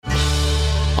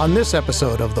on this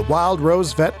episode of the Wild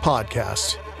Rose Vet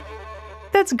Podcast.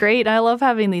 That's great. I love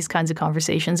having these kinds of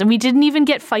conversations. And we didn't even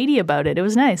get fighty about it. It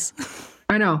was nice.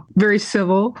 I know. Very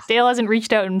civil. Dale hasn't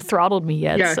reached out and throttled me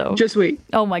yet. Yeah, so just wait.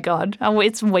 Oh my God. I'm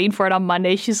waiting for it on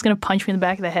Monday. She's going to punch me in the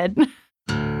back of the head.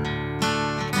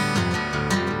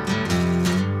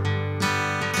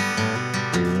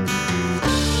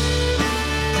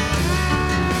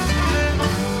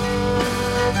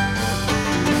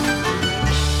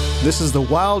 This is the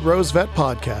Wild Rose Vet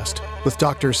Podcast with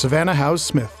Dr. Savannah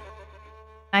Howes-Smith.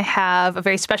 I have a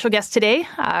very special guest today.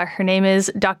 Her name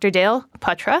is Dr. Dale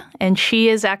Patra, and she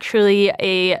is actually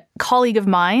a colleague of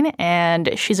mine,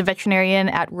 and she's a veterinarian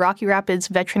at Rocky Rapids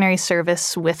Veterinary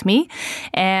Service with me.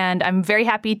 And I'm very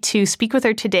happy to speak with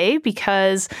her today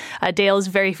because Dale is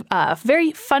a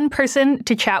very fun person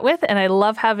to chat with, and I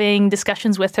love having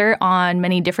discussions with her on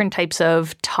many different types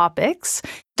of topics.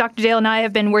 Dr. Dale and I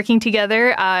have been working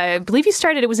together. I believe you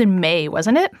started, it was in May,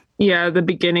 wasn't it? Yeah, the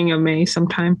beginning of May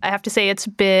sometime. I have to say it's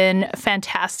been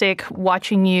fantastic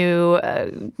watching you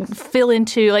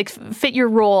fit your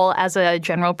role as a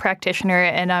general practitioner,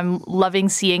 and I'm loving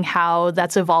seeing how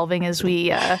that's evolving as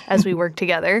we work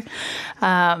together.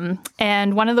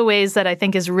 And one of the ways that I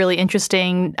think is really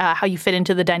interesting how you fit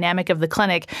into the dynamic of the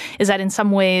clinic is that in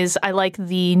some ways I like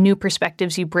the new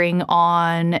perspectives you bring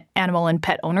on animal and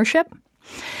pet ownership.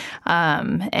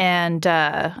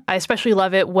 I especially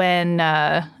love it when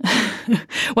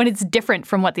when it's different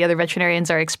from what the other veterinarians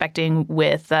are expecting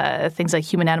with things like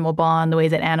human-animal bond, the way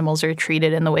that animals are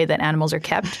treated and the way that animals are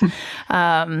kept.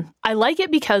 I like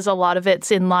it because a lot of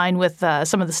it's in line with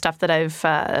some of the stuff that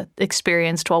I've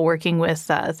experienced while working with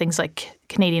things like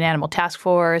Canadian Animal Task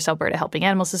Force, Alberta Helping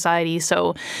Animal Society.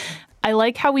 So I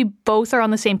like how we both are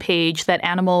on the same page that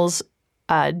animals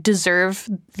deserve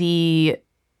the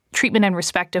treatment and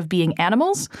respect of being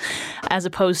animals as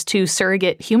opposed to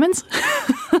surrogate humans.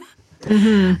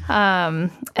 Mm-hmm.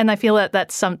 And I feel that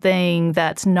that's something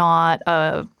that's not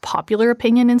a popular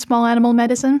opinion in small animal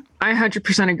medicine. I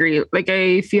 100% agree. Like,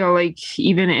 I feel like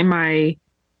even in my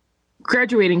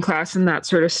graduating class and that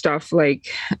sort of stuff, like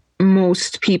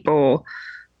most people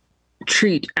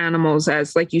treat animals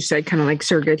as, like you said, kind of like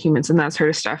surrogate humans and that sort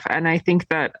of stuff. And I think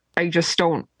that I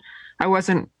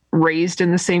wasn't raised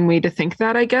in the same way to think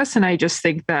that, I guess. And I just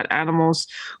think that animals,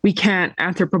 we can't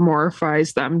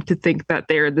anthropomorphize them to think that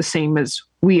they're the same as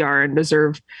we are and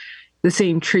deserve the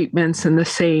same treatments and the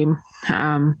same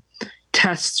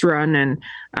tests run and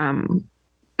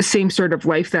same sort of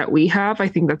life that we have. I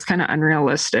think that's kind of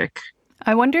unrealistic.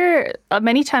 I wonder,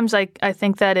 many times I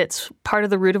think that it's part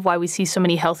of the root of why we see so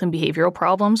many health and behavioral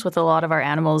problems with a lot of our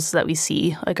animals that we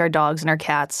see, like our dogs and our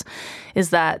cats,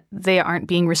 is that they aren't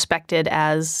being respected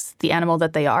as the animal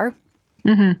that they are.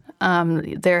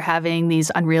 Mm-hmm. They're having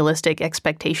these unrealistic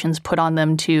expectations put on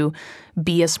them to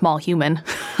be a small human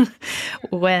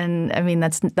when, I mean,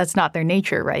 that's not their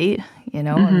nature, right? You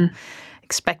know? Mm-hmm.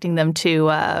 Expecting them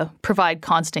to provide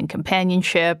constant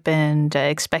companionship and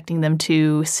expecting them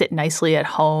to sit nicely at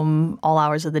home all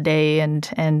hours of the day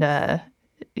and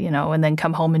then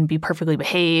come home and be perfectly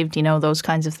behaved, those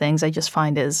kinds of things. I just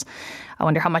find I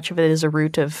wonder how much of it is a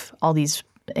root of all these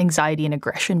anxiety and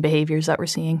aggression behaviors that we're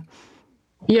seeing.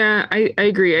 Yeah, I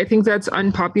agree. I think that's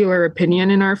unpopular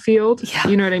opinion in our field. Yeah.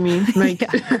 You know what I mean? Like,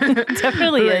 it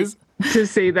definitely is. To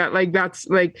say that, like, that's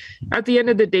like, at the end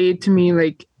of the day, to me,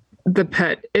 like, the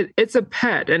pet, it's a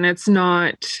pet and it's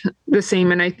not the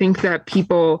same. And I think that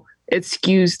it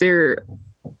skews their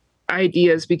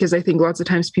ideas because I think lots of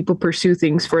times people pursue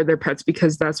things for their pets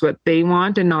because that's what they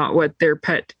want and not what their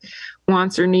pet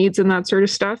wants or needs and that sort of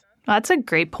stuff. That's a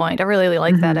great point. I really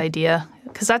like that idea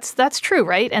because that's true,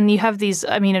 right? And you have these,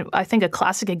 I mean, I think a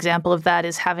classic example of that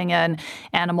is having an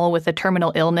animal with a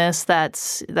terminal illness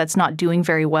that's not doing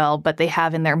very well, but they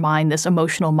have in their mind this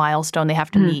emotional milestone they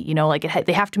have to meet,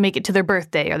 they have to make it to their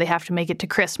birthday or they have to make it to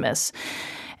Christmas.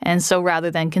 And so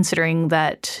rather than considering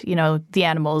that, the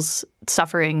animal's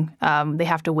suffering, they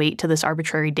have to wait to this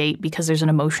arbitrary date because there's an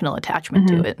emotional attachment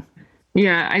to it.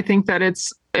 Yeah, I think that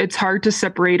it's hard to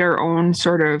separate our own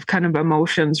sort of kind of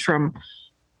emotions from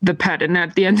the pet. And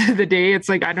at the end of the day, it's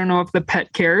like, I don't know if the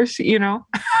pet cares, like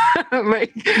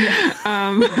if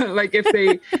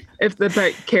the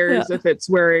pet cares if it's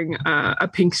wearing a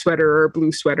pink sweater or a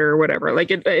blue sweater or whatever, like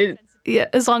it yeah,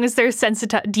 as long as they're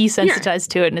desensitized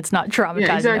to it and it's not traumatizing.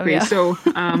 Yeah, exactly. Them, So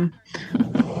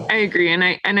I agree. And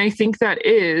I think that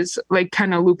is like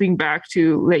kind of looping back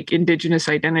to like Indigenous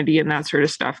identity and that sort of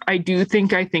stuff. I think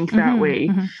that way.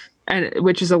 And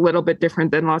which is a little bit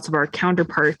different than lots of our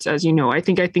counterparts, as you know. I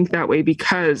think that way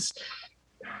because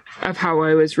of how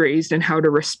I was raised and how to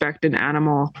respect an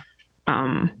animal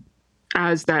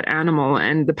as that animal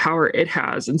and the power it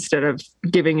has instead of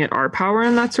giving it our power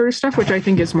and that sort of stuff, which I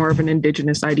think is more of an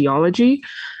indigenous ideology.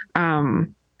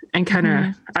 And kind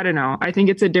of, I don't know, I think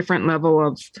it's a different level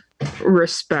of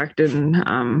respect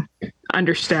and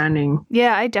understanding.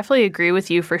 Yeah, I definitely agree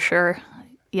with you for sure.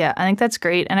 Yeah, I think that's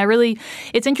great. And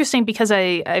it's interesting because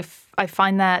I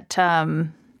find that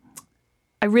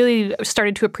I really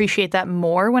started to appreciate that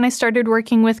more when I started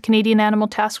working with Canadian Animal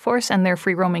Task Force and their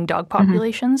free-roaming dog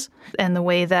populations. And the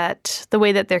way that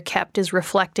they're kept is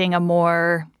reflecting a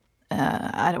more,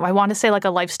 I want to say like a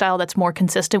lifestyle that's more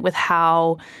consistent with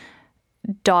how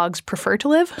dogs prefer to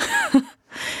live.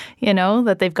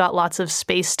 That they've got lots of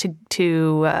space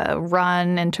to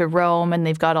run and to roam, and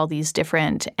they've got all these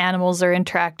different animals they're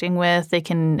interacting with. They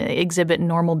can exhibit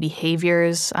normal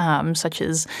behaviors such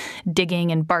as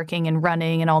digging and barking and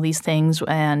running and all these things.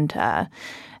 And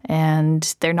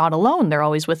they're not alone. They're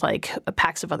always with like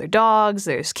packs of other dogs.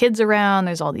 There's kids around.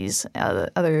 There's all these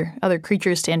other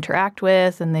creatures to interact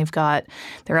with, and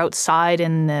they're outside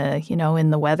in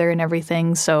the weather and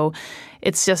everything. So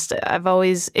it's just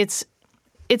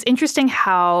it's interesting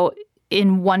how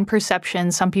in one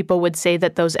perception, some people would say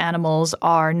that those animals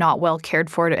are not well cared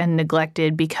for and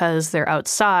neglected because they're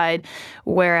outside,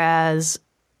 whereas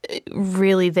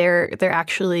really they're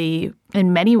actually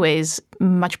in many ways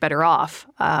much better off.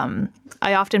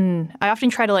 I often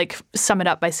try to like sum it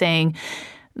up by saying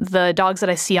the dogs that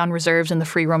I see on reserves in the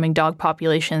free-roaming dog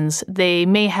populations, they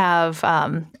may have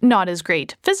not as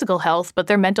great physical health, but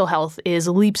their mental health is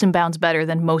leaps and bounds better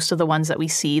than most of the ones that we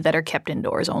see that are kept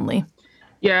indoors only.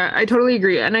 Yeah, I totally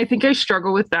agree. And I think I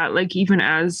struggle with that, like even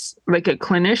as like a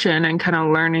clinician and kind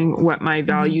of learning what my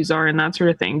values are and that sort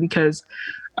of thing. Because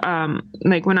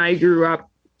like when I grew up,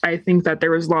 I think that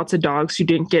there was lots of dogs who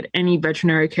didn't get any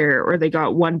veterinary care, or they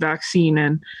got one vaccine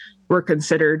and were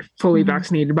considered fully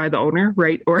vaccinated by the owner,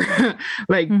 right? Or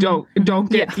like don't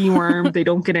get dewormed, they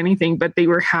don't get anything, but they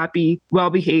were happy,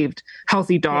 well-behaved,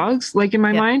 healthy dogs, like in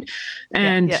my mind.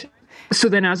 And so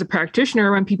then as a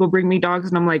practitioner, when people bring me dogs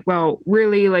and I'm like, well,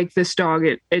 really, like this dog,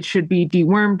 it should be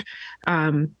dewormed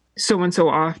so and so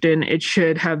often, it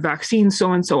should have vaccines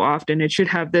so and so often, it should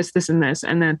have this and this,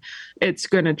 and then it's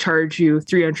going to charge you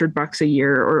 $300 a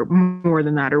year or more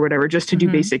than that or whatever just to do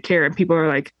basic care. And people are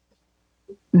like,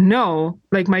 no,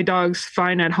 like my dog's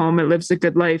fine at home, it lives a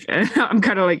good life. And I'm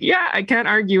kind of like, yeah, I can't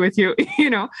argue with you,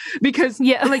 because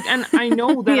like, and I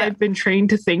know that I've been trained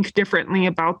to think differently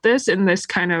about this in this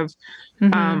kind of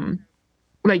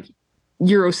like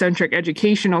Eurocentric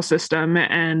educational system.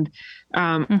 And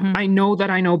I know that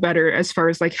I know better as far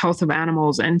as like health of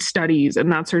animals and studies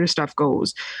and that sort of stuff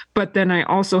goes. But then I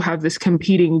also have this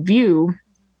competing view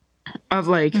of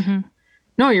like,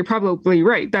 no, you're probably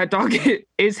right. That dog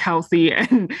is healthy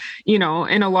and, in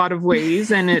a lot of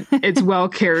ways, and it's well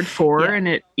cared for and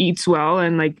it eats well,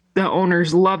 and like the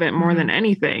owners love it more than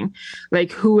anything.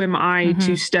 Like, who am I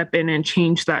to step in and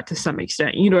change that to some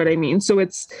extent? You know what I mean? So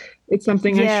it's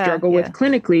something I struggle with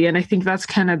clinically. And I think that's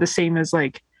kind of the same as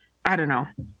like, I don't know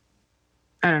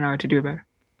what to do about it.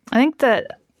 I think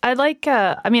that I like,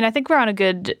 I think we're on a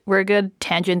good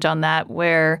tangent on that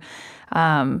where,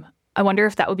 I wonder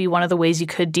if that would be one of the ways you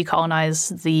could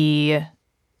decolonize the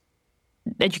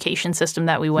education system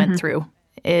that we went through,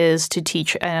 is to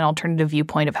teach an alternative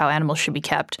viewpoint of how animals should be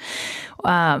kept.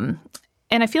 And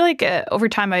I feel like over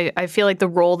time, I feel like the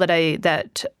role that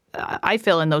I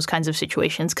fill in those kinds of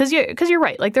situations, because you're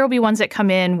right. Like there will be ones that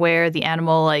come in where the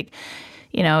animal like,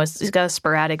 he's got a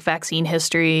sporadic vaccine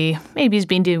history. Maybe he's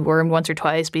been dewormed once or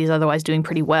twice, but he's otherwise doing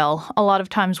pretty well. A lot of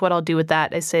times what I'll do with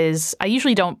that is I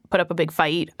usually don't put up a big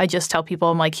fight. I just tell people,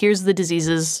 I'm like, here's the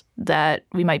diseases that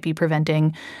we might be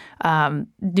preventing.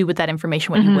 Do with that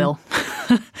information what you will.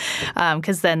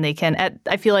 Because then they can,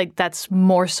 I feel like that's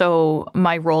more so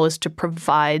my role is to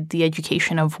provide the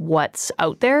education of what's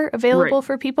out there available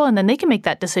for people, and then they can make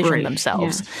that decision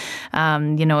themselves.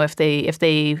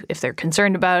 If they're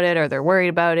concerned about it or they're worried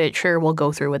about it, sure, we'll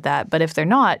go through with that. But if they're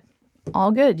not,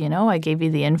 all good. I gave you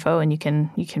the info and you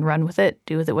can run with it,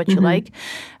 do with it what you like.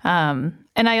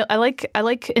 And I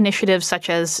like initiatives such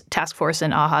as Task Force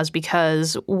and AHA's,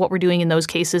 because what we're doing in those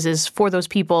cases is for those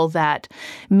people that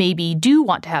maybe do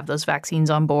want to have those vaccines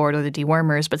on board or the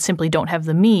dewormers, but simply don't have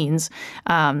the means.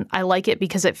 I like it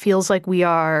because it feels like we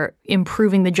are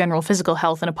improving the general physical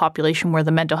health in a population where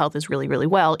the mental health is really, really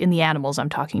well in the animals I'm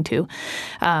talking to.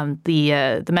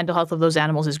 The mental health of those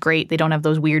animals is great. They don't have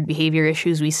those weird behavior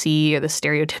issues we see, or the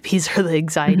stereotypies or the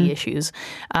anxiety issues.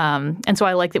 And so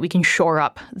I like that we can shore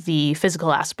up the physical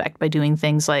aspect by doing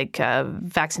things like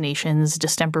vaccinations,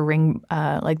 distemper ring,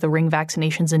 like the ring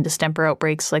vaccinations and distemper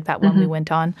outbreaks like that one we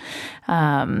went on.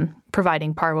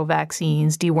 providing parvo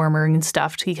vaccines, deworming and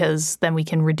stuff, because then we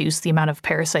can reduce the amount of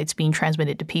parasites being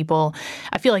transmitted to people.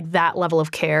 I feel like that level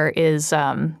of care is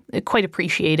quite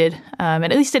appreciated. And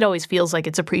at least it always feels like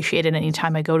it's appreciated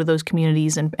anytime I go to those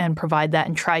communities and provide that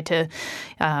and try to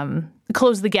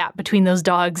close the gap between those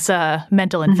dogs'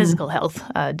 mental and physical health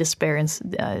disparity,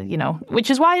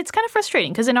 which is why it's kind of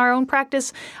frustrating, because in our own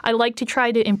practice, I like to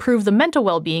try to improve the mental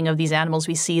well-being of these animals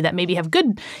we see that maybe have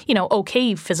good,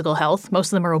 okay physical health. Most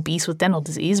of them are obese with dental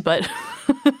disease, but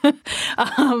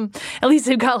at least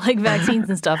they've got like vaccines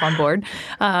and stuff on board.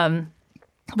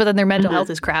 But then their mental health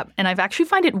is crap. And I've actually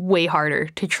find it way harder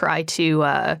to try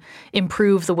to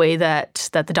improve the way that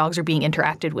the dogs are being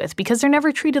interacted with, because they're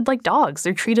never treated like dogs.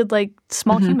 They're treated like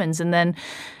small humans. And then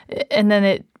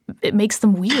it makes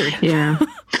them weird. Yeah.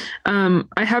 I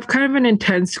have kind of an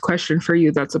intense question for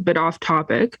you that's a bit off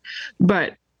topic,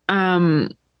 but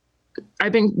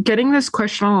I've been getting this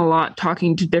question a lot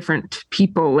talking to different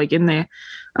people, like in the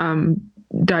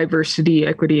diversity,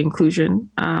 equity, inclusion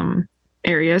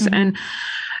areas. And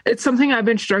it's something I've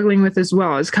been struggling with as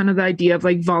well, is kind of the idea of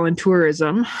like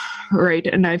voluntourism, right?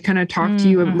 And I've kind of talked to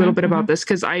you a little bit about this,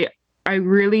 because I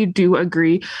really do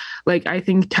agree. Like, I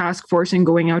think task force and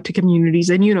going out to communities,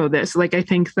 and this, like, I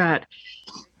think that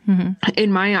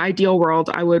in my ideal world,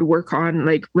 I would work on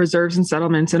like reserves and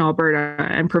settlements in Alberta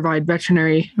and provide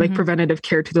veterinary, like preventative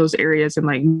care to those areas, and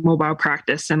like mobile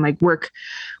practice, and like work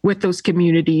with those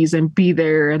communities and be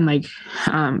there and like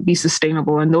be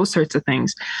sustainable and those sorts of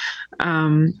things.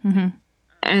 And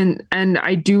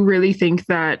I do really think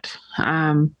that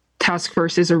task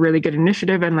force is a really good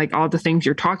initiative, and like all the things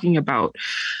you're talking about.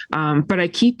 But I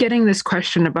keep getting this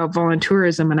question about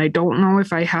voluntourism, and I don't know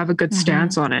if I have a good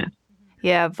stance on it.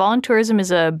 Yeah, voluntourism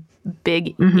is a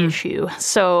big issue.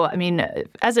 So, I mean,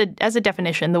 as a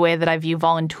definition, the way that I view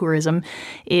voluntourism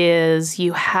is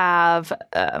you have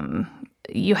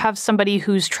somebody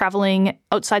who's traveling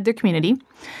outside their community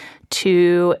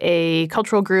to a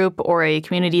cultural group or a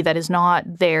community that is not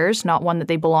theirs, not one that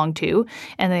they belong to,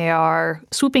 and they are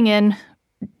swooping in,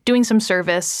 doing some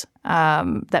service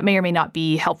that may or may not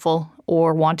be helpful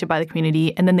or wanted by the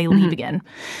community, and then they leave again.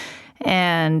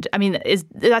 And I mean,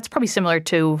 that's probably similar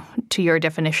to your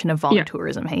definition of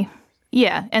voluntourism, hey?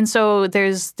 Yeah, and so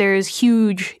there's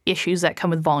huge issues that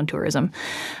come with voluntourism.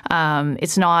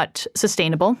 It's not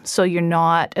sustainable, so you're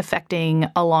not affecting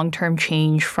a long-term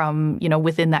change from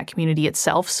within that community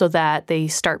itself, so that they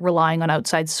start relying on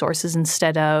outside sources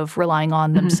instead of relying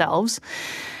on themselves.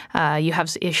 You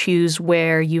have issues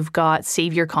where you've got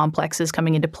savior complexes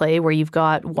coming into play, where you've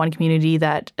got one community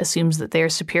that assumes that they're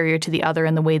superior to the other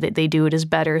and the way that they do it is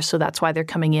better. So that's why they're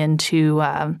coming in to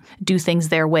do things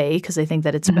their way, because they think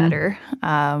that it's better.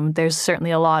 There's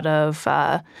certainly a lot of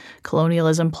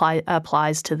colonialism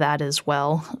applies to that as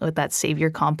well, with that savior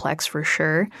complex for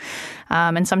sure.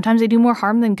 And sometimes they do more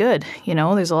harm than good.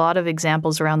 There's a lot of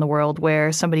examples around the world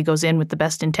where somebody goes in with the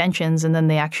best intentions and then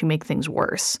they actually make things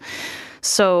worse.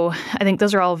 So I think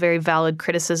those are all very valid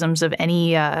criticisms of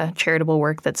any charitable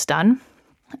work that's done.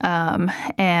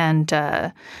 And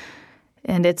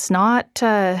it's not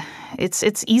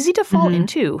it's easy to fall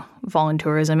into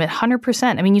voluntourism at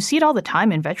 100%. I mean, you see it all the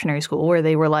time in veterinary school where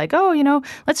they were like, oh,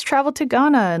 let's travel to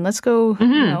Ghana and let's go,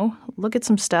 look at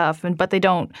some stuff. But I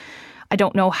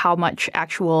don't know how much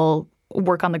actual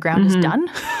work on the ground is done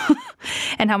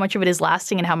and how much of it is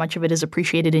lasting and how much of it is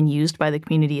appreciated and used by the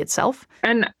community itself.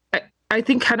 And I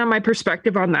think kind of my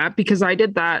perspective on that, because I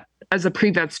did that as a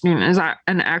pre-vet student,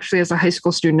 and actually as a high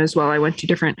school student as well. I went to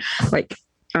different like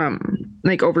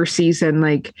overseas, and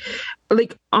like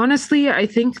honestly, I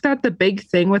think that the big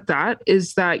thing with that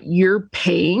is that you're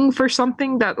paying for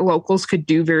something that locals could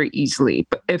do very easily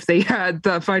if they had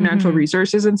the financial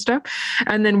resources and stuff.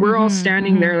 And then we're all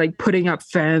standing there like putting up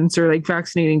fence or like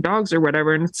vaccinating dogs or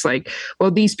whatever. And it's like,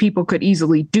 well, these people could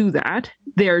easily do that.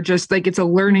 They're just like, it's a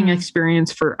learning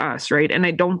experience for us, right? And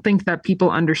I don't think that people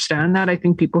understand that. I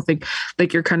think people think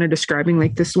like you're kind of describing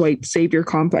like this white savior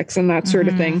complex and that sort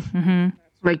of thing.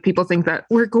 Like people think that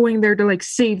we're going there to like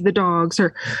save the dogs,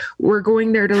 or we're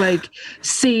going there to like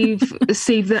save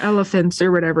the elephants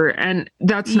or whatever. And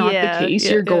that's not the case.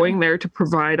 You're going there to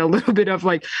provide a little bit of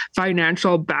like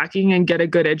financial backing and get a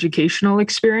good educational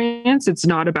experience. It's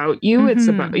not about you. It's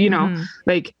about,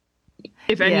 like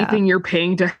if anything, you're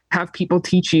paying to have people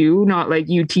teach you, not like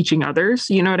you teaching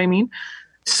others. You know what I mean?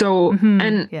 So,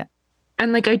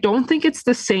 and like, I don't think it's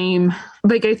the same.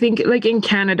 Like, I think like in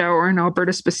Canada or in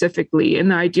Alberta specifically, in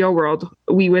the ideal world,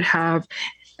 we would have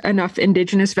enough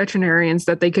Indigenous veterinarians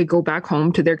that they could go back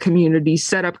home to their communities,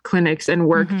 set up clinics and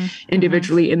work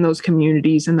individually in those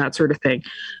communities and that sort of thing.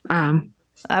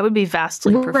 That would be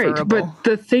vastly preferable. Right, but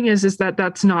the thing is that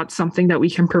that's not something that we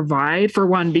can provide, for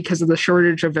one, because of the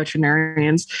shortage of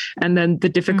veterinarians, and then the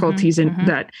difficulties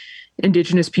that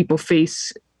Indigenous people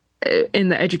face in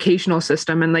the educational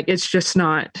system, and like it's just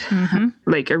not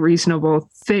like a reasonable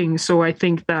thing. So I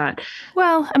think that,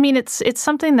 well, I mean, it's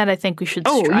something that I think we should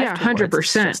strive towards.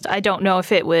 100%. I don't know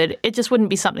if it just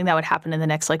wouldn't be something that would happen in the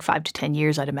next like 5 to 10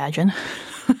 years, I'd imagine.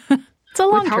 It's a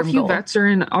long-term goal. With how few vets are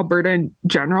in Alberta in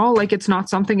general, like it's not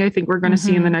something I think we're going to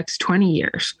see in the next 20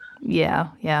 years. Yeah.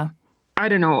 I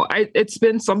don't know. It's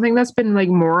been something that's been like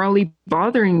morally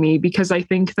bothering me, because I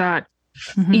think that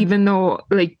even though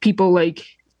like people like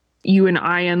you and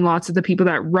I and lots of the people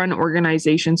that run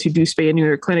organizations who do spay and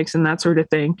neuter clinics and that sort of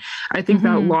thing, I think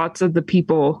that lots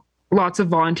of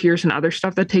volunteers and other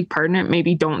stuff that take part in it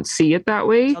maybe don't see it that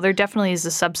way. Well, there definitely is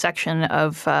a subsection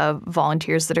of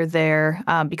volunteers that are there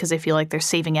because they feel like they're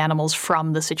saving animals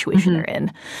from the situation they're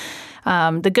in.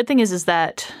 The good thing is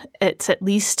that it's at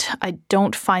least, I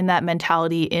don't find that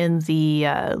mentality in the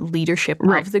leadership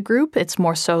of the group. It's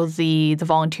more so the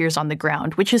volunteers on the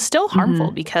ground, which is still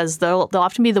harmful because they'll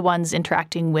often be the ones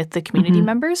interacting with the community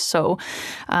members. So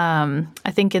I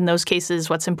think in those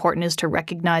cases, what's important is to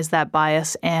recognize that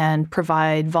bias and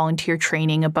provide volunteer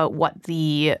training about what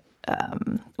the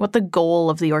goal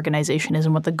of the organization is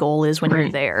and what the goal is when you're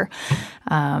there.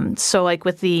 So like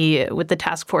with the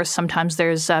task force, sometimes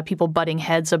there's people butting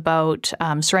heads about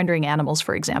surrendering animals,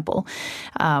 for example,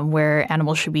 where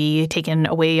animals should be taken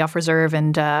away off reserve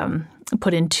and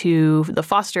put into the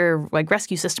foster like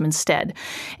rescue system instead.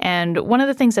 And one of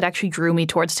the things that actually drew me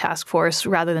towards task force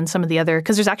rather than some of the other,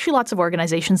 because there's actually lots of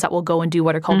organizations that will go and do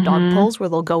what are called dog pulls, where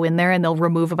they'll go in there and they'll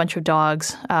remove a bunch of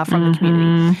dogs from the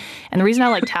community. And the reason I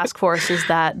like task force is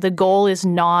that the goal is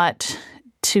not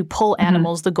to pull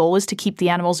animals. The goal is to keep the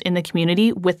animals in the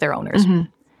community with their owners.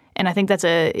 And I think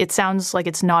it sounds like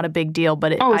it's not a big deal,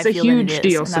 but I feel that it is.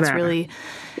 Deal, and that's Savannah. really,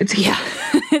 it's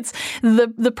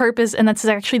the purpose. And that's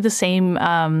actually the same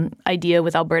idea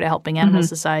with Alberta Helping Animals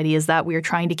Society, is that we are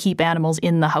trying to keep animals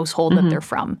in the household that they're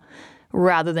from,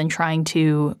 rather than trying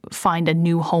to find a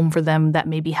new home for them that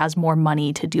maybe has more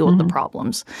money to deal with the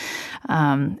problems.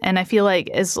 And I feel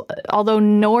like although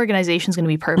no organization is going to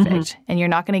be perfect and you're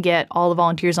not going to get all the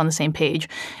volunteers on the same page,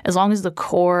 as long as the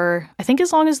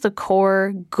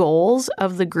core goals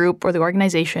of the group or the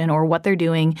organization or what they're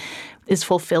doing is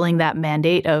fulfilling that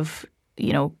mandate of,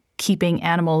 keeping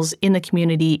animals in the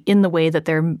community in the way that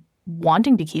they're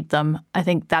wanting to keep them, I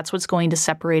think that's what's going to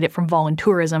separate it from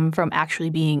voluntourism from actually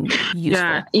being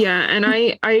useful. Yeah, and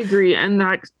I agree. And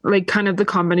that, like, kind of the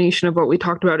combination of what we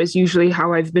talked about is usually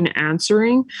how I've been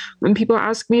answering when people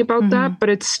ask me about that, but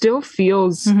it still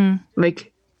feels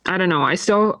like, I don't know,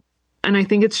 and I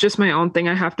think it's just my own thing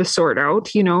I have to sort out,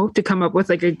 to come up with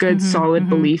like a good solid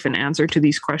belief and answer to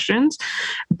these questions.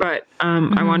 But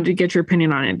I wanted to get your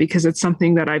opinion on it because it's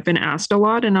something that I've been asked a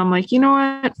lot, and I'm like, you know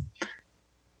what?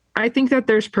 I think that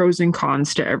there's pros and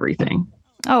cons to everything.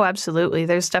 Oh, absolutely.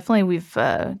 There's definitely,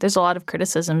 there's a lot of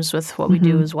criticisms with what we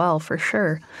do as well, for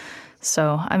sure.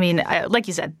 So, I mean, like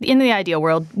you said, in the ideal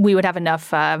world, we would have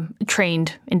enough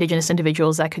trained Indigenous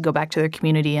individuals that could go back to their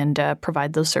community and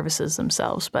provide those services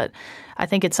themselves. But I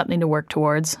think it's something to work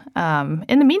towards. In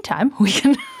the meantime,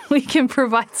 we can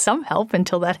provide some help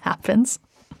until that happens,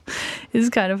 is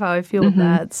kind of how I feel with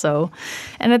that. So,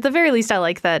 and at the very least, I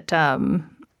like that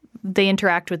they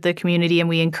interact with the community and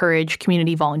we encourage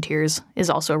community volunteers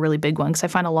is also a really big one, because I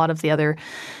find a lot of the other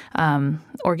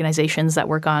organizations that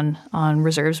work on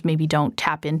reserves maybe don't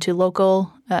tap into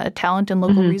local talent and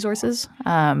local resources.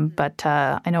 But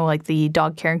I know like the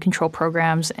dog care and control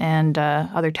programs and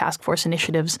other task force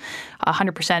initiatives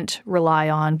 100% rely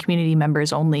on community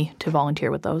members only to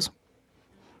volunteer with those.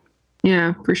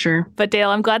 Yeah, for sure. But Dale,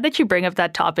 I'm glad that you bring up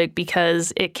that topic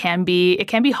because it can be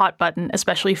hot button,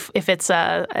 especially if it's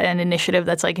an initiative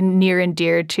that's like near and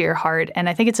dear to your heart. And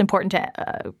I think it's important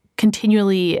to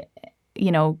continually,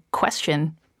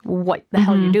 question what the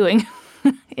hell you're doing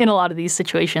in a lot of these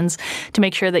situations to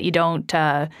make sure that you don't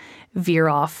veer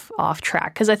off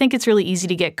track. Because I think it's really easy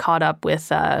to get caught up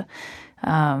with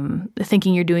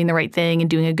thinking you're doing the right thing and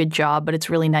doing a good job, but it's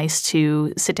really nice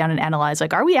to sit down and analyze,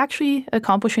 like, are we actually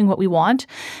accomplishing what we want?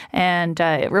 And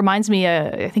it reminds me,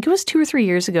 I think it was 2 or 3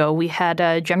 years ago, we had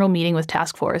a general meeting with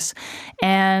Task Force,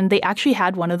 and they actually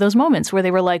had one of those moments where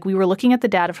they were like, we were looking at the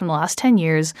data from the last 10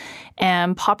 years,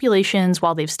 and populations,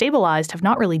 while they've stabilized, have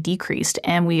not really decreased,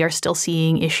 and we are still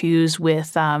seeing issues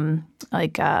with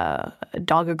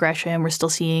dog aggression. We're still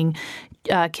seeing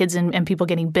kids and people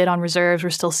getting bit on reserves. We're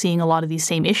still seeing a lot of these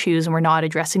same issues, and we're not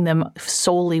addressing them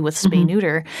solely with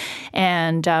spay-neuter.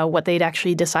 And what they'd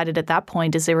actually decided at that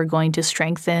point is they were going to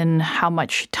strengthen how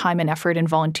much time and effort and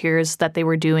volunteers that they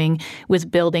were doing with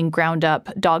building ground-up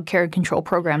dog care and control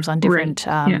programs on different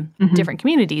different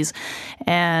communities.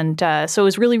 And so it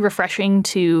was really refreshing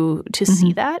to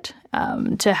see that.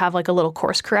 To have like a little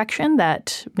course correction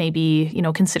that maybe,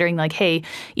 considering like, hey,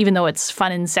 even though it's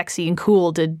fun and sexy and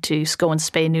cool to go and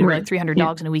spay and neuter like 300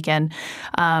 dogs in a weekend,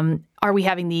 are we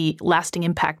having the lasting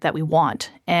impact that we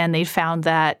want? And they found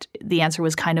that the answer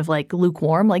was kind of like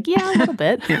lukewarm, like, yeah, a little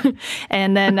bit.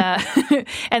 And then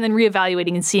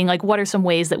reevaluating and seeing like what are some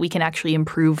ways that we can actually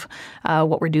improve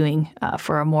what we're doing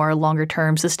for a more longer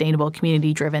term, sustainable,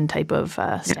 community driven type of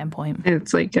standpoint.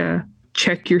 It's like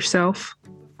check yourself.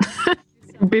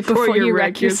 Before you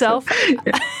wreck yourself.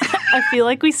 I feel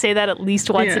like we say that at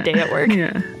least once a day at work.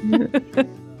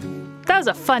 That was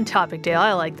a fun topic, Dale.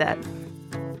 I like that.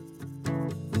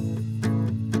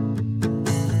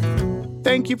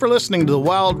 Thank you for listening to the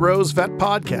Wild Rose Vet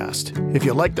Podcast. If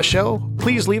you like the show,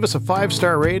 please leave us a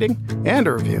 5-star rating and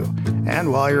a review.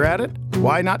 And while you're at it,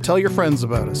 why not tell your friends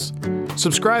about us?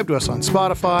 Subscribe to us on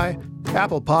Spotify,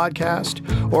 Apple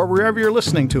Podcast, or wherever you're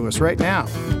listening to us right now.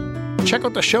 Check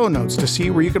out the show notes to see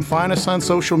where you can find us on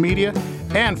social media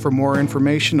and for more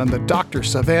information on the Dr.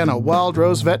 Savannah Wild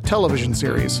Rose Vet television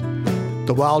series.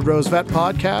 The Wild Rose Vet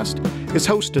Podcast is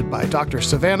hosted by Dr.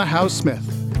 Savannah House-Smith,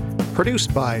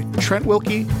 produced by Trent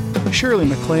Wilkie, Shirley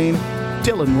McLean,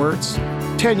 Dylan Wirtz,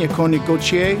 Tanya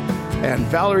Koenig-Gauthier, and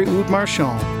Valerie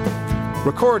Oud-Marchand.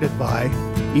 Recorded by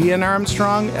Ian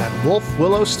Armstrong at Wolf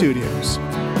Willow Studios,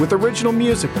 with original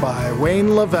music by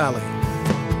Wayne LaValle.